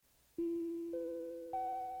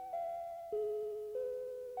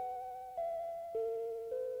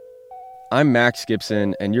I'm Max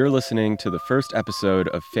Gibson, and you're listening to the first episode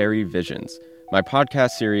of Fairy Visions, my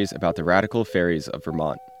podcast series about the radical fairies of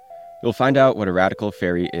Vermont. You'll find out what a radical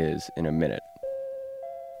fairy is in a minute.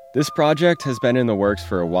 This project has been in the works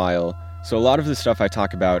for a while, so a lot of the stuff I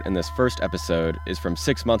talk about in this first episode is from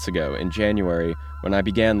 6 months ago in January when I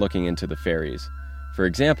began looking into the fairies. For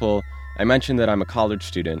example, I mentioned that I'm a college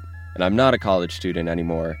student, and I'm not a college student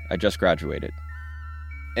anymore, I just graduated.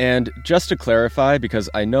 And just to clarify, because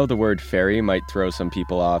I know the word fairy might throw some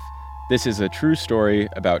people off, this is a true story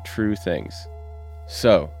about true things.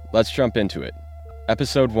 So, let's jump into it.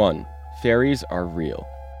 Episode 1, Fairies Are Real.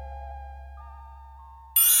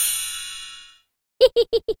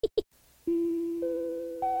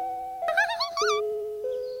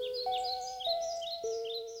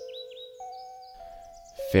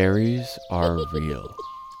 Fairies are real.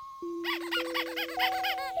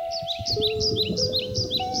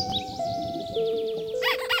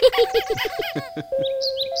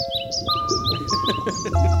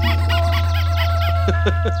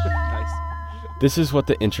 This is what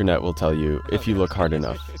the internet will tell you if you look hard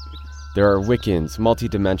enough. There are Wiccans,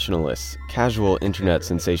 multidimensionalists, casual internet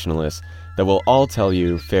sensationalists that will all tell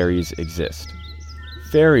you fairies exist.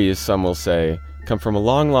 Fairies, some will say, come from a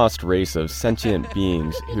long-lost race of sentient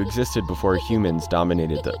beings who existed before humans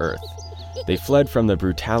dominated the earth. They fled from the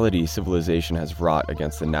brutality civilization has wrought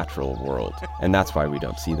against the natural world, and that's why we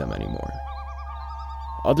don't see them anymore.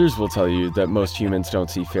 Others will tell you that most humans don't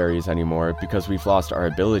see fairies anymore because we've lost our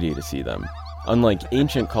ability to see them. Unlike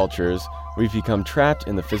ancient cultures, we've become trapped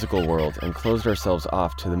in the physical world and closed ourselves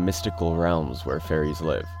off to the mystical realms where fairies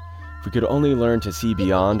live. If we could only learn to see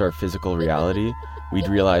beyond our physical reality, we'd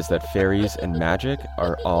realize that fairies and magic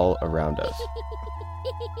are all around us.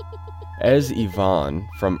 As Yvonne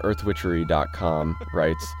from earthwitchery.com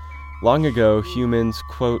writes, long ago humans,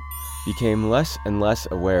 quote, became less and less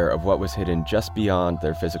aware of what was hidden just beyond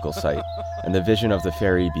their physical sight, and the vision of the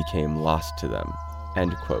fairy became lost to them,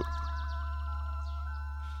 end quote.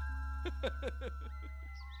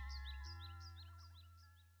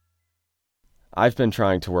 I've been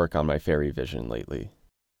trying to work on my fairy vision lately.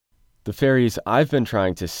 The fairies I've been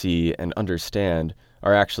trying to see and understand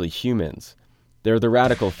are actually humans. They're the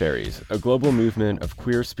Radical Fairies, a global movement of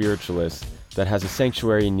queer spiritualists that has a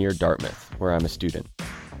sanctuary near Dartmouth, where I'm a student.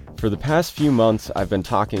 For the past few months, I've been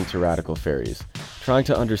talking to Radical Fairies, trying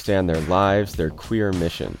to understand their lives, their queer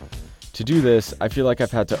mission. To do this, I feel like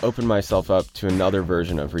I've had to open myself up to another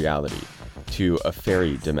version of reality, to a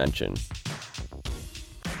fairy dimension.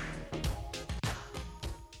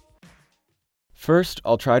 First,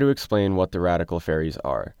 I'll try to explain what the Radical Fairies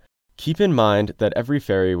are. Keep in mind that every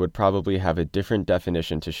fairy would probably have a different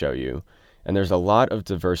definition to show you, and there's a lot of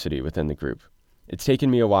diversity within the group. It's taken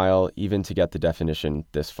me a while even to get the definition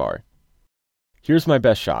this far. Here's my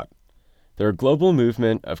best shot. They're a global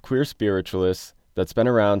movement of queer spiritualists that's been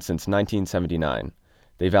around since 1979.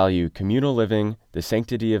 They value communal living, the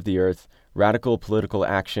sanctity of the earth, radical political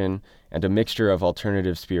action, and a mixture of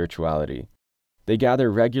alternative spirituality. They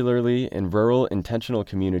gather regularly in rural intentional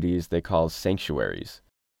communities they call sanctuaries.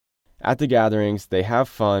 At the gatherings, they have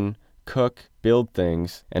fun, cook, build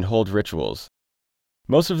things, and hold rituals.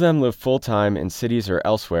 Most of them live full-time in cities or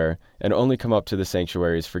elsewhere and only come up to the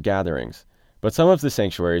sanctuaries for gatherings. But some of the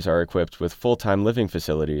sanctuaries are equipped with full-time living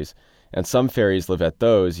facilities, and some fairies live at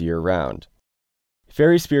those year-round.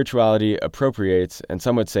 Fairy spirituality appropriates, and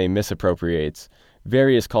some would say misappropriates,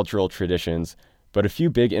 various cultural traditions, but a few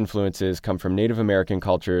big influences come from Native American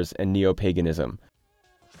cultures and neo-paganism.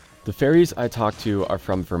 The fairies I talk to are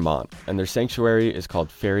from Vermont, and their sanctuary is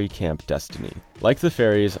called Fairy Camp Destiny. Like the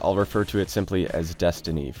fairies, I'll refer to it simply as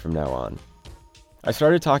Destiny from now on. I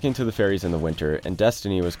started talking to the fairies in the winter, and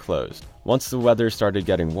Destiny was closed. Once the weather started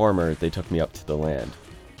getting warmer, they took me up to the land.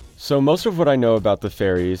 So most of what I know about the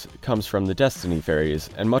fairies comes from the Destiny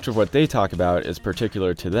fairies, and much of what they talk about is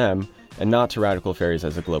particular to them, and not to Radical Fairies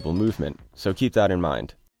as a global movement, so keep that in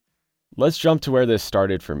mind. Let's jump to where this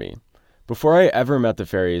started for me. Before I ever met the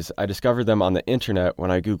fairies, I discovered them on the internet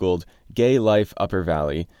when I Googled Gay Life Upper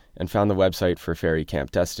Valley and found the website for Fairy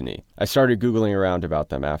Camp Destiny. I started Googling around about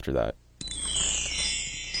them after that.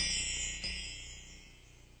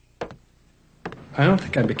 I don't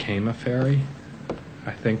think I became a fairy.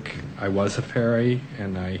 I think I was a fairy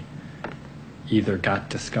and I either got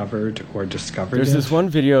discovered or discovered There's it. this one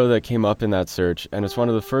video that came up in that search, and it's one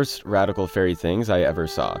of the first Radical Fairy things I ever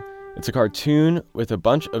saw. It's a cartoon with a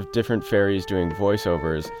bunch of different fairies doing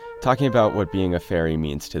voiceovers, talking about what being a fairy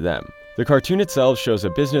means to them. The cartoon itself shows a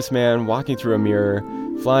businessman walking through a mirror,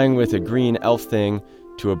 flying with a green elf thing,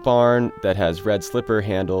 to a barn that has red slipper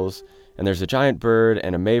handles, and there's a giant bird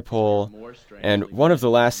and a maypole, and one of the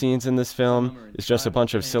last scenes in this film is just a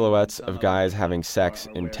bunch of silhouettes of guys having sex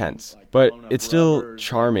in tents. But it's still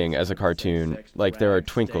charming as a cartoon, like there are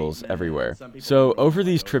twinkles everywhere. So over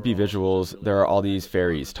these trippy visuals, there are all these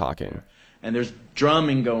fairies talking. And there's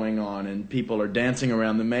drumming going on, and people are dancing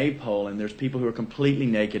around the maypole, and there's people who are completely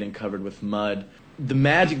naked and covered with mud. The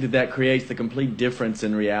magic that creates, the complete difference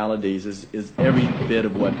in realities, is every bit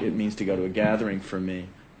of what it means to go to a gathering for me.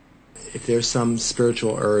 If there's some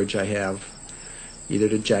spiritual urge I have, either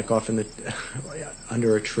to jack off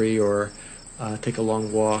under a tree or take a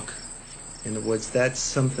long walk in the woods, that's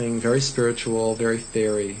something very spiritual, very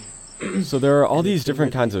fairy. So there are all these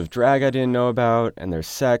different kinds of drag I didn't know about, and there's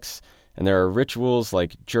sex, and there are rituals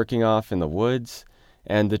like jerking off in the woods,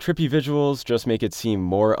 and the trippy visuals just make it seem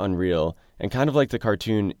more unreal, and kind of like the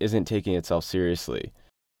cartoon isn't taking itself seriously.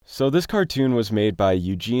 So this cartoon was made by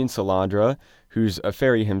Eugene Salandra, who's a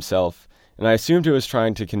fairy himself, and I assumed it was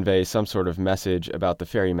trying to convey some sort of message about the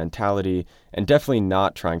fairy mentality, and definitely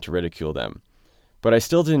not trying to ridicule them. But I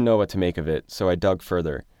still didn't know what to make of it, so I dug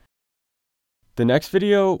further. The next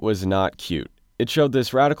video was not cute. It showed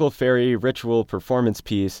this radical fairy ritual performance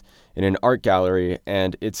piece in an art gallery,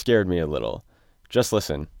 and it scared me a little. Just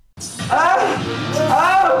listen.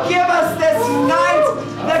 Oh, give us this night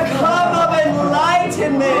the club of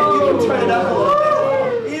enlightenment. You can turn it up a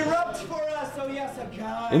little bit. Erupt for us, oh yes, a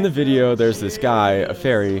god. In the video, there's this guy, a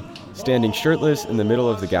fairy, standing shirtless in the middle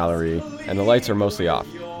of the gallery, and the lights are mostly off.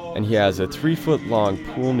 And he has a 3-foot-long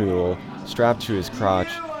pool noodle strapped to his crotch,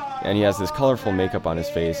 and he has this colorful makeup on his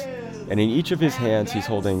face, and in each of his hands he's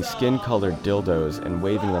holding skin-colored dildos and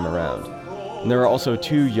waving them around. And there are also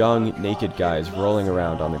 2 young, naked guys rolling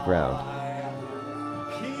around on the ground.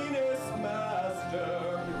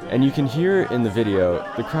 And you can hear in the video,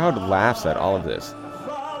 the crowd laughs at all of this,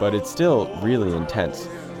 but it's still really intense.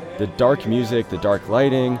 The dark music, the dark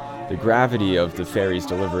lighting, the gravity of the fairy's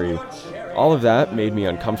delivery, all of that made me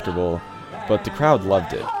uncomfortable, but the crowd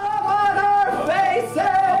loved it.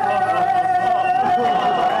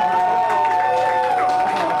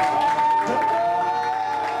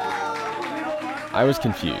 I was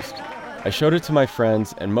confused. I showed it to my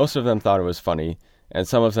friends, and most of them thought it was funny, and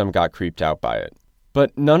some of them got creeped out by it.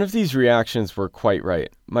 But none of these reactions were quite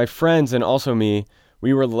right. My friends, and also me,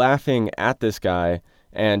 we were laughing at this guy,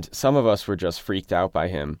 and some of us were just freaked out by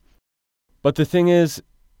him. But the thing is,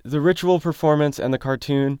 the ritual performance and the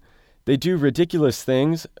cartoon, they do ridiculous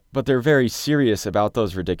things, but they're very serious about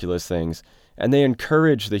those ridiculous things, and they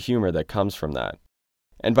encourage the humor that comes from that.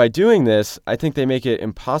 And by doing this, I think they make it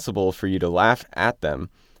impossible for you to laugh at them,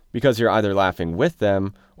 because you're either laughing with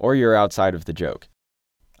them or you're outside of the joke.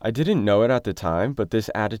 I didn't know it at the time, but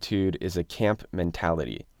this attitude is a camp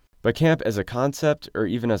mentality. But camp as a concept, or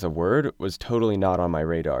even as a word, was totally not on my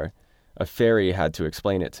radar. A fairy had to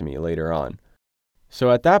explain it to me later on.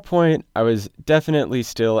 So at that point, I was definitely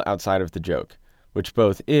still outside of the joke, which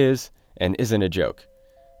both is and isn't a joke.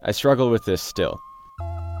 I struggle with this still.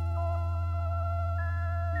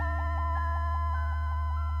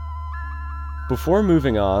 Before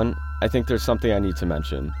moving on, I think there's something I need to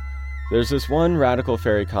mention. There's this one radical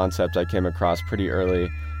fairy concept I came across pretty early,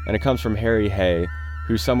 and it comes from Harry Hay,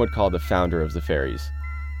 who some would call the founder of the fairies.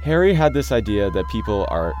 Harry had this idea that people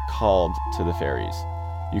are called to the fairies.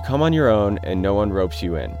 You come on your own and no one ropes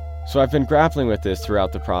you in. So I've been grappling with this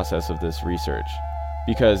throughout the process of this research.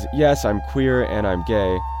 Because yes, I'm queer and I'm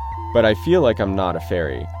gay, but I feel like I'm not a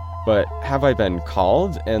fairy. But have I been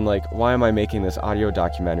called? And why am I making this audio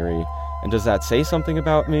documentary? And does that say something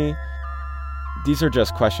about me? These are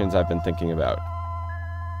just questions I've been thinking about.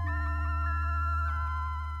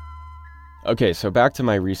 Okay, so back to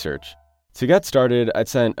my research. To get started, I'd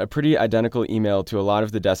sent a pretty identical email to a lot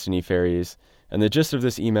of the Destiny fairies, and the gist of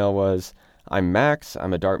this email was, I'm Max,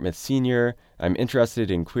 I'm a Dartmouth senior, I'm interested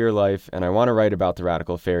in queer life, and I want to write about the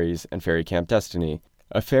radical fairies and Fairy Camp Destiny.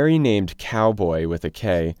 A fairy named Cowboy with a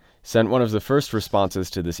K sent one of the first responses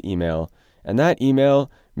to this email, and that email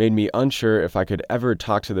made me unsure if I could ever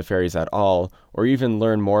talk to the fairies at all, or even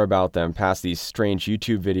learn more about them past these strange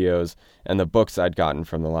YouTube videos and the books I'd gotten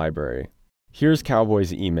from the library. Here's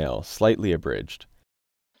Cowboy's email, slightly abridged.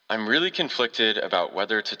 I'm really conflicted about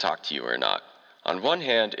whether to talk to you or not. On one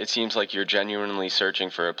hand, it seems like you're genuinely searching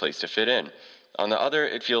for a place to fit in. On the other,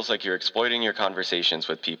 it feels like you're exploiting your conversations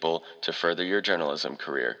with people to further your journalism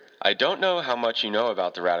career. I don't know how much you know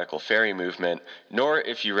about the radical fairy movement, nor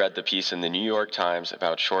if you read the piece in the New York Times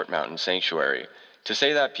about Short Mountain Sanctuary. To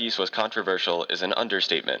say that piece was controversial is an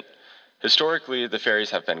understatement. Historically, the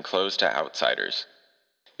fairies have been closed to outsiders.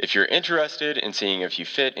 If you're interested in seeing if you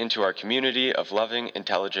fit into our community of loving,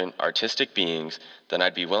 intelligent, artistic beings, then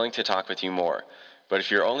I'd be willing to talk with you more. But if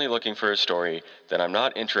you're only looking for a story, then I'm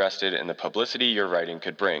not interested in the publicity your writing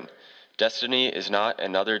could bring. Destiny is not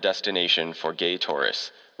another destination for gay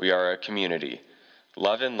tourists. We are a community.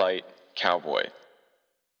 Love and light, Cowboy.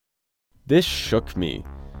 This shook me.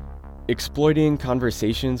 Exploiting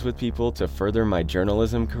conversations with people to further my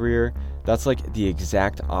journalism career, that's like the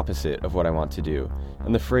exact opposite of what I want to do.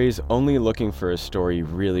 And the phrase only looking for a story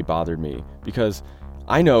really bothered me, because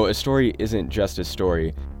I know a story isn't just a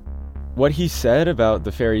story. What he said about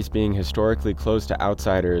the ferries being historically closed to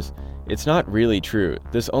outsiders, it's not really true.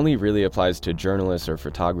 This only really applies to journalists or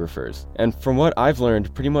photographers. And from what I've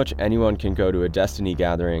learned, pretty much anyone can go to a Destiny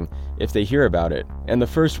gathering if they hear about it. And the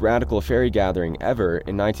first radical ferry gathering ever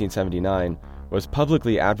in 1979 was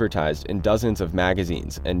publicly advertised in dozens of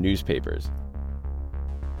magazines and newspapers.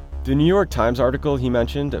 The New York Times article he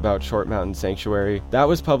mentioned about Short Mountain Sanctuary, that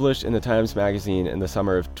was published in the Times Magazine in the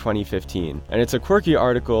summer of 2015. And it's a quirky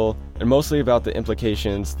article and mostly about the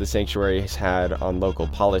implications the sanctuary has had on local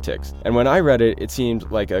politics. And when I read it, it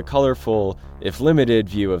seemed like a colorful, if limited,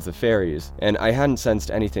 view of the ferries, and I hadn't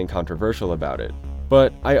sensed anything controversial about it.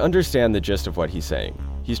 But I understand the gist of what he's saying.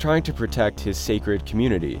 He's trying to protect his sacred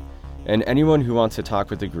community, and anyone who wants to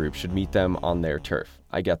talk with the group should meet them on their turf.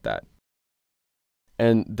 I get that.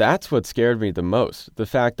 And that's what scared me the most, the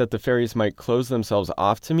fact that the ferries might close themselves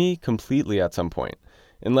off to me completely at some point,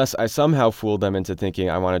 unless I somehow fooled them into thinking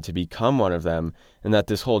I wanted to become one of them, and that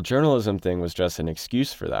this whole journalism thing was just an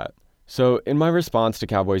excuse for that. So in my response to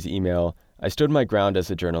Cowboy's email, I stood my ground as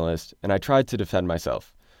a journalist, and I tried to defend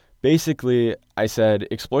myself. Basically, I said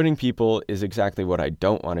exploiting people is exactly what I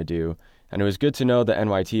don't want to do, and it was good to know the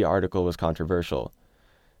NYT article was controversial.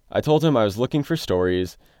 I told him I was looking for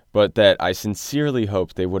stories, but that I sincerely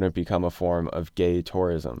hoped they wouldn't become a form of gay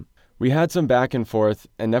tourism. We had some back and forth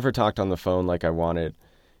and never talked on the phone like I wanted.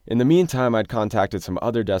 In the meantime, I'd contacted some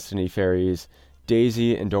other Destiny ferries,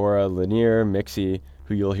 Daisy, Endora, Lanier, Mixie,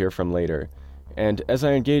 who you'll hear from later. And as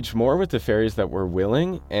I engaged more with the ferries that were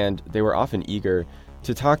willing, and they were often eager,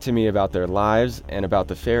 to talk to me about their lives and about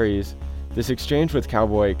the ferries, this exchange with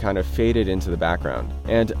Cowboy kind of faded into the background,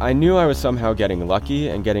 and I knew I was somehow getting lucky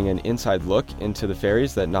and getting an inside look into the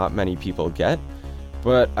ferries that not many people get,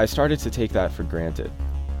 but I started to take that for granted.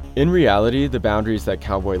 In reality, the boundaries that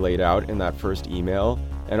Cowboy laid out in that first email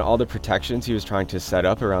and all the protections he was trying to set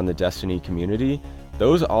up around the Destiny community,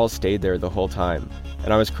 those all stayed there the whole time,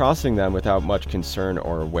 and I was crossing them without much concern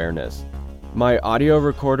or awareness. My audio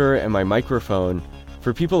recorder and my microphone,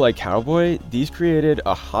 for people like Cowboy, these created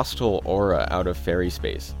a hostile aura out of ferry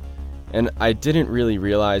space, and I didn't really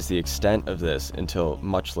realize the extent of this until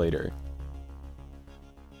much later.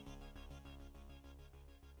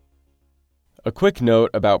 A quick note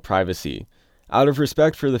about privacy. Out of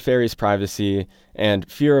respect for the ferry's privacy and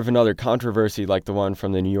fear of another controversy like the one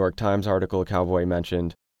from the New York Times article Cowboy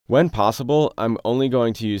mentioned, when possible, I'm only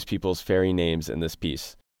going to use people's ferry names in this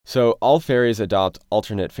piece. So all ferries adopt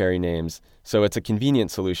alternate ferry names, so it's a convenient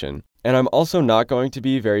solution. And I'm also not going to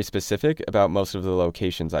be very specific about most of the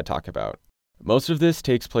locations I talk about. Most of this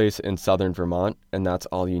takes place in southern Vermont, and that's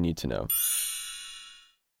all you need to know.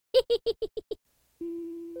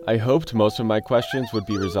 I hoped most of my questions would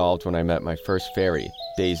be resolved when I met my first ferry,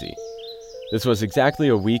 Daisy. This was exactly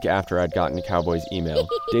a week after I'd gotten Cowboy's email.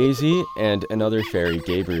 Daisy and another ferry,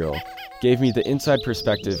 Gabriel, gave me the inside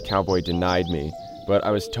perspective Cowboy denied me, but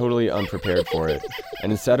I was totally unprepared for it,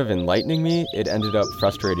 and instead of enlightening me, it ended up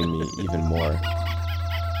frustrating me even more.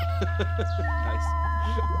 Nice.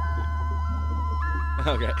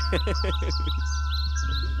 Okay.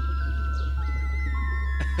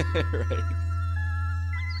 Right.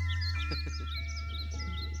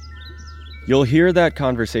 You'll hear that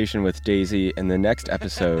conversation with Daisy in the next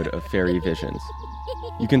episode of Fairy Visions.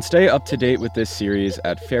 You can stay up to date with this series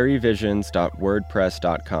at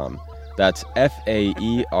fairyvisions.wordpress.com. That's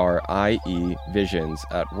FAERIE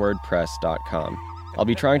visions@wordpress.com. I'll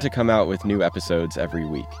be trying to come out with new episodes every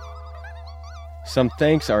week. Some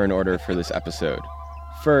thanks are in order for this episode.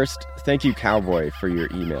 First, thank you Cowboy for your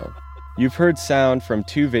email. You've heard sound from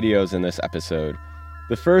 2 videos in this episode.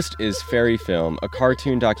 The first is Fairy Film, a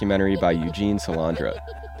cartoon documentary by Eugene Salandra.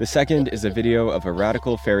 The second is a video of a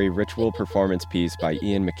radical fairy ritual performance piece by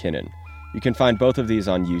Ian McKinnon. You can find both of these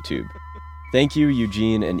on YouTube. Thank you,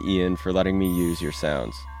 Eugene and Ian, for letting me use your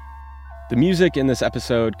sounds. The music in this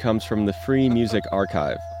episode comes from the Free Music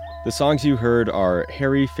Archive. The songs you heard are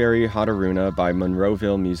Harry Fairy Hadaruna by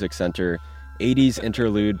Monroeville Music Center, 80s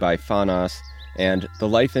Interlude by Fanas, and The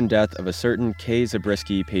Life and Death of a Certain K.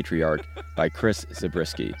 Zabriskie Patriarch by Chris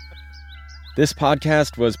Zabriskie. This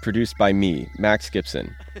podcast was produced by me, Max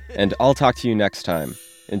Gibson, and I'll talk to you next time.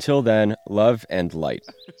 Until then, love and light.